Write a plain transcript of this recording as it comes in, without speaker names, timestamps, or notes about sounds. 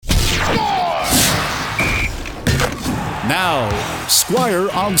Now, Squire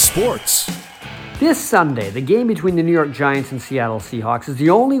on Sports. This Sunday, the game between the New York Giants and Seattle Seahawks is the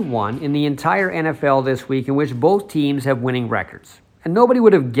only one in the entire NFL this week in which both teams have winning records. And nobody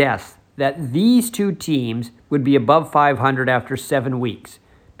would have guessed that these two teams would be above 500 after 7 weeks,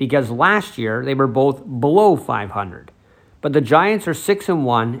 because last year they were both below 500. But the Giants are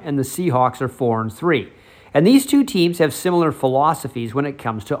 6-1 and the Seahawks are 4-3. And these two teams have similar philosophies when it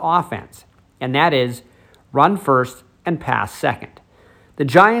comes to offense, and that is run first and pass second. The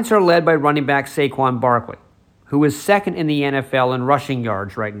Giants are led by running back Saquon Barkley, who is second in the NFL in rushing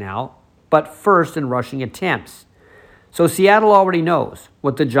yards right now, but first in rushing attempts. So Seattle already knows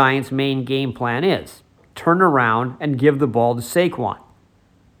what the Giants' main game plan is: turn around and give the ball to Saquon.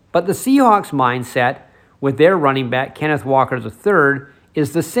 But the Seahawks' mindset with their running back Kenneth Walker III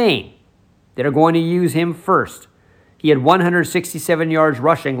is the same. They're going to use him first. He had 167 yards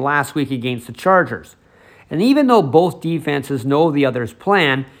rushing last week against the Chargers. And even though both defenses know the other's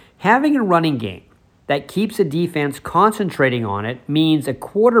plan, having a running game that keeps a defense concentrating on it means a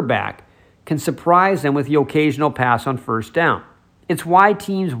quarterback can surprise them with the occasional pass on first down. It's why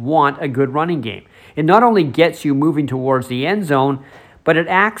teams want a good running game. It not only gets you moving towards the end zone, but it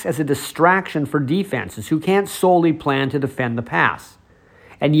acts as a distraction for defenses who can't solely plan to defend the pass.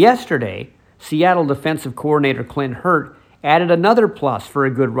 And yesterday, Seattle defensive coordinator Clint Hurt added another plus for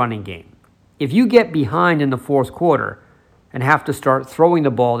a good running game. If you get behind in the fourth quarter and have to start throwing the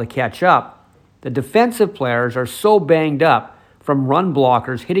ball to catch up, the defensive players are so banged up from run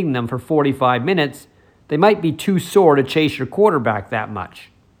blockers hitting them for 45 minutes, they might be too sore to chase your quarterback that much.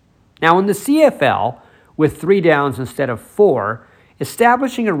 Now in the CFL, with 3 downs instead of 4,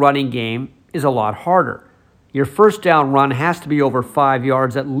 establishing a running game is a lot harder. Your first down run has to be over 5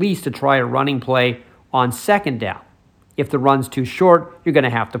 yards at least to try a running play on second down. If the run's too short, you're going to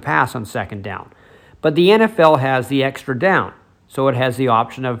have to pass on second down. But the NFL has the extra down, so it has the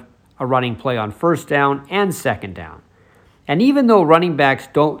option of a running play on first down and second down. And even though running backs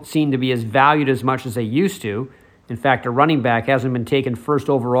don't seem to be as valued as much as they used to, in fact, a running back hasn't been taken first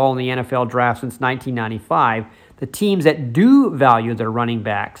overall in the NFL draft since 1995, the teams that do value their running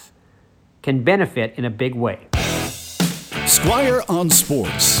backs can benefit in a big way. Squire on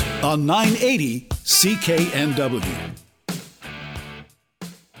Sports on 980 CKNW.